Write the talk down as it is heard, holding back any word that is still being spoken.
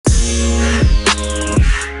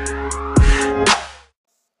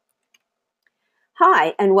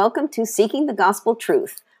Hi, and welcome to Seeking the Gospel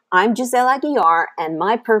Truth. I'm Giselle Aguiar, and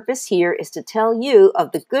my purpose here is to tell you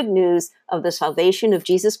of the good news of the salvation of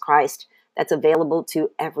Jesus Christ that's available to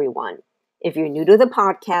everyone. If you're new to the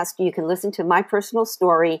podcast, you can listen to my personal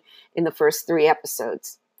story in the first 3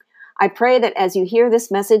 episodes. I pray that as you hear this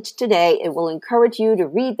message today, it will encourage you to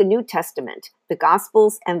read the New Testament, the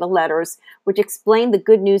Gospels, and the letters, which explain the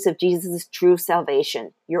good news of Jesus' true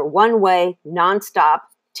salvation, your one-way, non-stop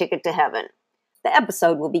ticket to heaven. The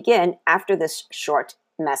episode will begin after this short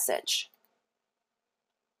message.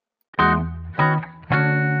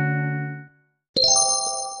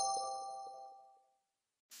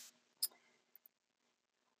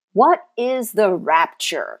 What is the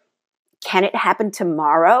rapture? Can it happen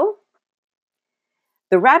tomorrow?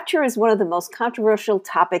 The rapture is one of the most controversial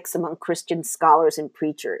topics among Christian scholars and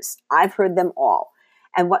preachers. I've heard them all.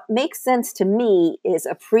 And what makes sense to me is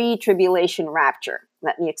a pre-tribulation rapture.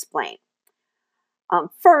 Let me explain.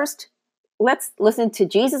 First, let's listen to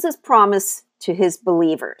Jesus' promise to his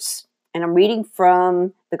believers. And I'm reading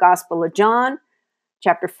from the Gospel of John,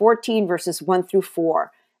 chapter 14, verses 1 through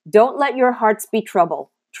 4. Don't let your hearts be troubled.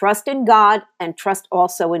 Trust in God and trust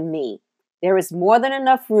also in me. There is more than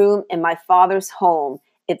enough room in my Father's home.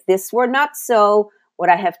 If this were not so, would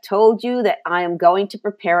I have told you that I am going to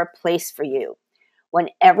prepare a place for you? When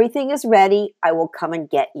everything is ready, I will come and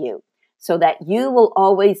get you, so that you will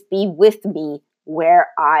always be with me where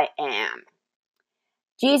I am.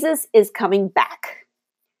 Jesus is coming back.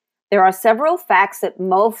 There are several facts that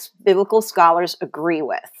most biblical scholars agree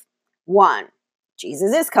with. 1,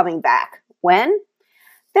 Jesus is coming back. When?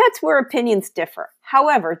 That's where opinions differ.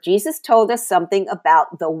 However, Jesus told us something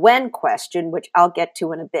about the when question, which I'll get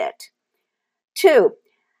to in a bit. 2,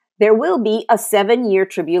 there will be a 7-year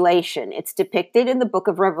tribulation. It's depicted in the book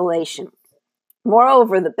of Revelation.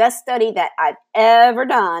 Moreover, the best study that I've ever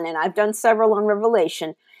done, and I've done several on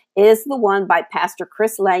Revelation, is the one by Pastor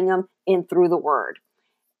Chris Langham in Through the Word.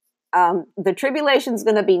 The tribulation is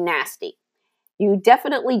going to be nasty. You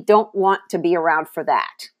definitely don't want to be around for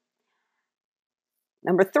that.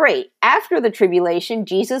 Number 3, after the tribulation,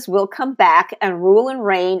 Jesus will come back and rule and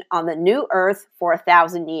reign on the new earth for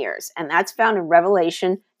 1,000 years. And that's found in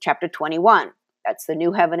Revelation chapter 21. That's the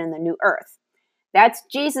new heaven and the new earth. That's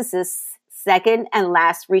Jesus' second and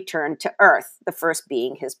last return to earth, the first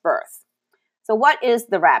being his birth. So what is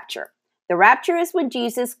the rapture? The rapture is when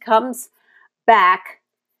Jesus comes back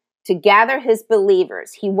to gather his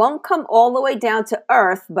believers. He won't come all the way down to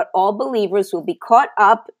earth, but all believers will be caught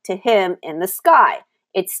up to him in the sky.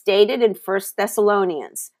 It's stated in 1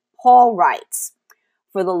 Thessalonians. Paul writes,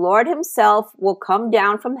 "For the Lord himself will come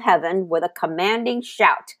down from heaven with a commanding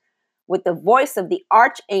shout, with the voice of the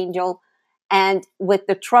archangel, and with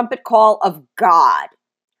the trumpet call of God.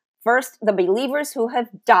 First, the believers who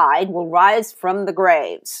have died will rise from the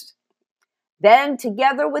graves. Then,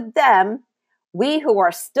 together with them, we who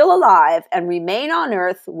are still alive and remain on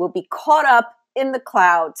earth will be caught up in the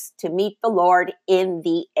clouds to meet the Lord in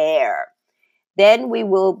the air. Then we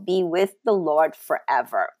will be with the Lord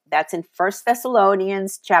forever." That's in 1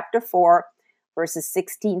 Thessalonians chapter 4, verses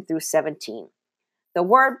 16 through 17. The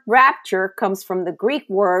word rapture comes from the Greek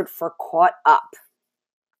word for caught up.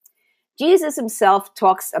 Jesus himself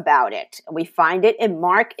talks about it. We find it in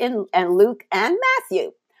Mark and Luke and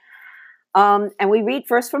Matthew. And we read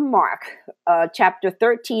first from Mark, chapter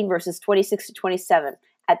 13, verses 26 to 27.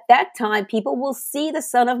 At that time, people will see the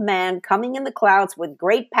Son of Man coming in the clouds with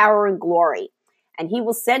great power and glory. And he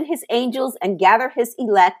will send his angels and gather his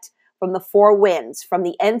elect from the 4 winds, from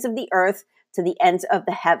the ends of the earth to the ends of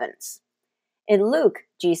the heavens. In Luke,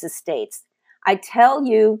 Jesus states, "I tell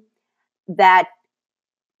you that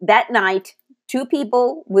night, 2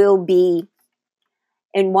 people will be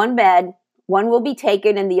in one bed, one will be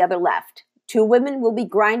taken and the other left. 2 women will be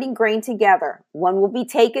grinding grain together, one will be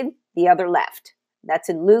taken, the other left." That's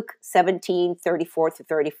in Luke 17, 34 to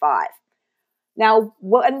 35. Now,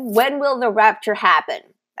 when will the rapture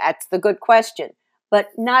happen? That's the good question.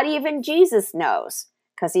 But not even Jesus knows,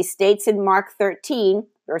 because he states in Mark 13,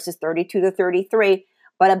 verses 32 to 33,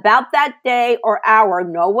 "But about that day or hour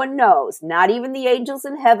no one knows, not even the angels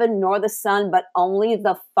in heaven nor the Son, but only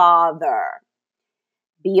the Father.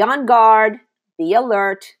 Be on guard, be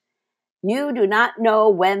alert. You do not know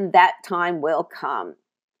when that time will come.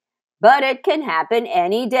 But it can happen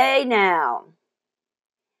any day now.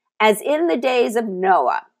 As in the days of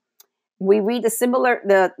Noah." We read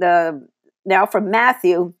now from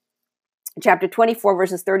Matthew chapter 24,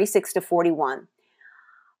 verses 36 to 41.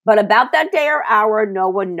 "But about that day or hour no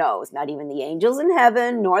one knows, not even the angels in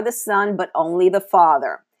heaven, nor the Son, but only the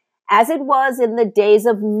Father. As it was in the days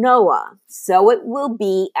of Noah, so it will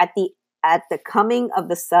be at the at the coming of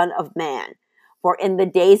the Son of Man. For in the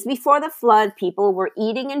days before the flood, people were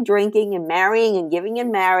eating and drinking and marrying and giving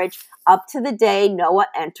in marriage up to the day Noah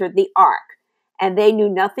entered the ark. And they knew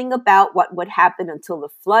nothing about what would happen until the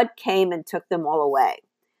flood came and took them all away.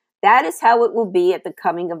 That is how it will be at the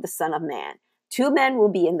coming of the Son of Man. 2 men will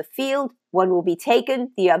be in the field, one will be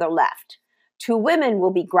taken, the other left. 2 women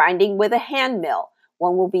will be grinding with a hand mill,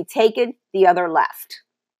 one will be taken, the other left.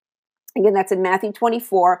 Again, that's in Matthew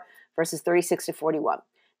 24, verses 36 to 41.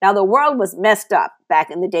 Now, the world was messed up back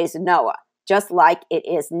in the days of Noah, just like it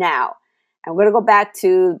is now. And we're going to go back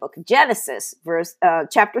to the book of Genesis,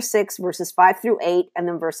 chapter 6, verses 5 through 8, and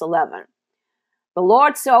then verse 11. The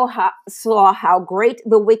Lord saw how great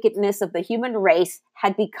the wickedness of the human race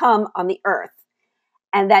had become on the earth,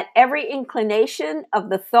 and that every inclination of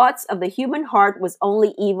the thoughts of the human heart was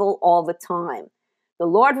only evil all the time. The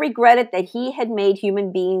Lord regretted that he had made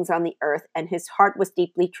human beings on the earth, and his heart was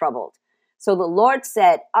deeply troubled. So the Lord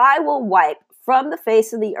said, I will wipe from the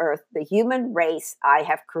face of the earth the human race I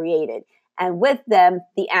have created, and with them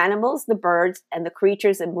the animals, the birds, and the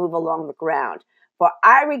creatures that move along the ground. For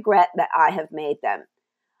I regret that I have made them.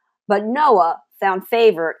 But Noah found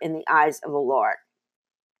favor in the eyes of the Lord.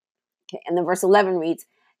 Okay, and then verse 11 reads,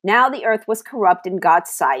 Now the earth was corrupt in God's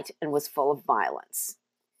sight and was full of violence.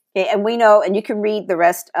 Okay, and we know, and you can read the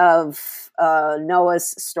rest of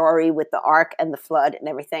Noah's story with the ark and the flood and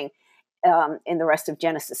everything in the rest of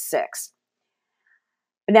Genesis 6.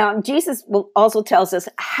 Now, Jesus also tells us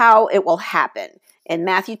how it will happen in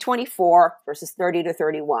Matthew 24, verses 30 to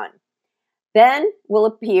 31. Then will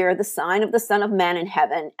appear the sign of the Son of Man in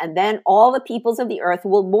heaven, and then all the peoples of the earth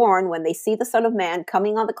will mourn when they see the Son of Man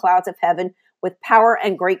coming on the clouds of heaven with power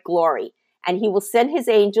and great glory. And he will send his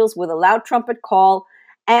angels with a loud trumpet call,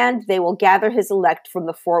 and they will gather his elect from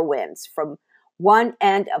the 4 winds, from one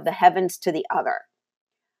end of the heavens to the other.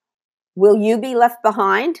 Will you be left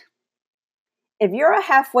behind? If you're a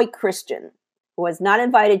halfway Christian who has not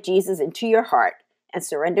invited Jesus into your heart and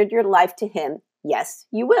surrendered your life to him, yes,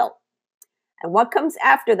 you will. And what comes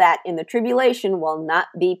after that in the tribulation will not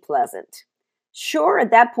be pleasant. Sure,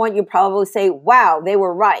 at that point, you'll probably say, wow, they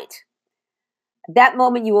were right. At that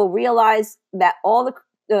moment, you will realize that all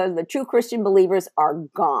the true Christian believers are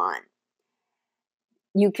gone.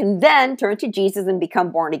 You can then turn to Jesus and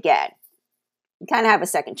become born again. You kind of have a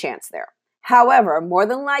second chance there. However, more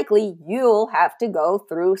than likely, you'll have to go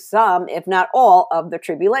through some, if not all, of the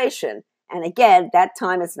tribulation. And again, that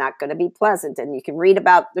time is not going to be pleasant. And you can read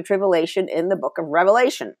about the tribulation in the book of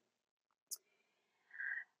Revelation.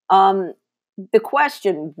 The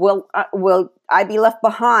question, will I be left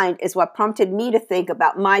behind, is what prompted me to think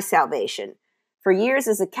about my salvation. For years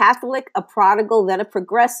as a Catholic, a prodigal, then a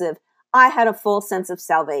progressive, I had a full sense of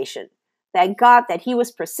salvation. Thank God that he was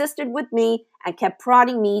persistent with me and kept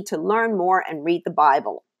prodding me to learn more and read the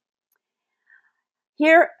Bible.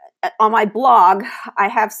 Here on my blog, I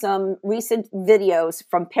have some recent videos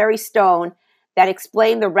from Perry Stone that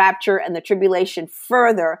explain the rapture and the tribulation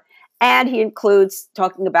further, and he includes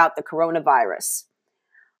talking about the coronavirus.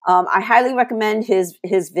 I highly recommend his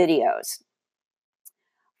videos.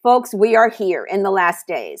 Folks, we are here in the last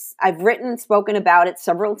days. I've written and spoken about it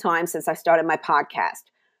several times since I started my podcast.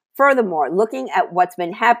 Furthermore, looking at what's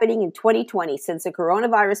been happening in 2020 since the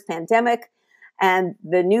coronavirus pandemic and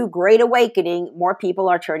the new Great Awakening, more people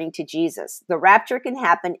are turning to Jesus. The rapture can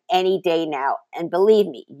happen any day now, and believe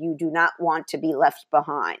me, you do not want to be left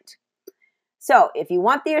behind. So, if you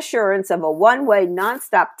want the assurance of a one-way,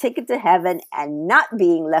 nonstop ticket to heaven and not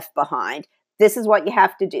being left behind, this is what you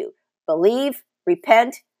have to do. Believe,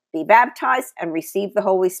 repent, be baptized, and receive the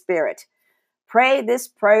Holy Spirit. Pray this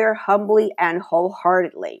prayer humbly and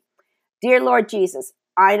wholeheartedly. Dear Lord Jesus,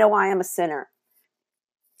 I know I am a sinner.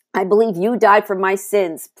 I believe you died for my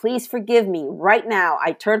sins. Please forgive me. Right now,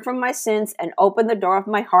 I turn from my sins and open the door of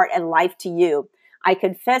my heart and life to you. I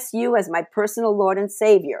confess you as my personal Lord and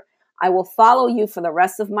Savior. I will follow you for the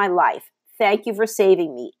rest of my life. Thank you for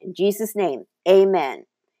saving me. In Jesus' name, amen.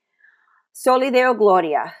 Soli Deo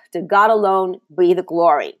Gloria. To God alone be the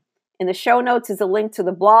glory. In the show notes is a link to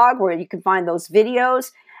the blog where you can find those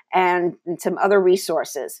videos and some other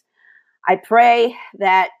resources. I pray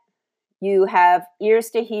that you have ears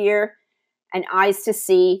to hear and eyes to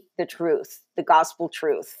see the truth, the gospel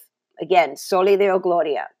truth. Again, Soli Deo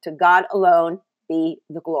Gloria. To God alone be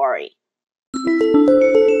the glory.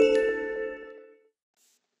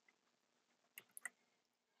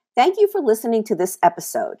 Thank you for listening to this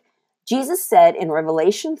episode. Jesus said in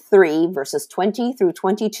Revelation 3, verses 20 through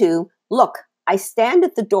 22, "Look, I stand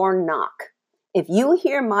at the door and knock. If you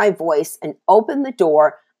hear my voice and open the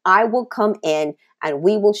door, I will come in and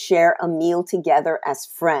we will share a meal together as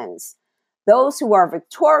friends. Those who are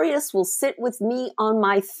victorious will sit with me on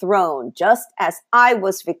my throne, just as I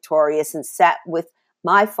was victorious and sat with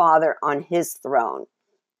my Father on his throne.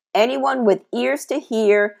 Anyone with ears to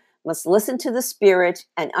hear must listen to the Spirit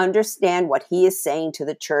and understand what he is saying to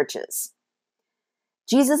the churches.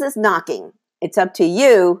 Jesus is knocking. It's up to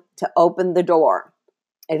you to open the door.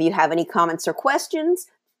 If you have any comments or questions,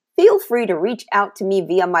 feel free to reach out to me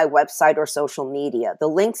via my website or social media. The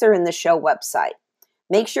links are in the show website.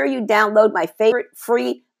 Make sure you download my favorite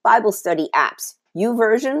free Bible study apps,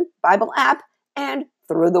 YouVersion Bible app, and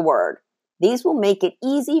Through the Word. These will make it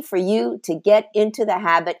easy for you to get into the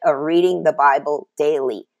habit of reading the Bible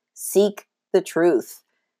daily. Seek the truth.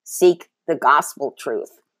 Seek the gospel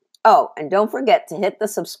truth. Oh, and don't forget to hit the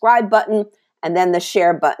subscribe button and then the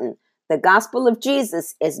share button. The gospel of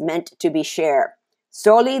Jesus is meant to be shared.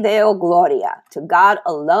 Soli Deo Gloria. To God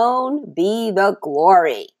alone be the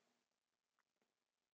glory.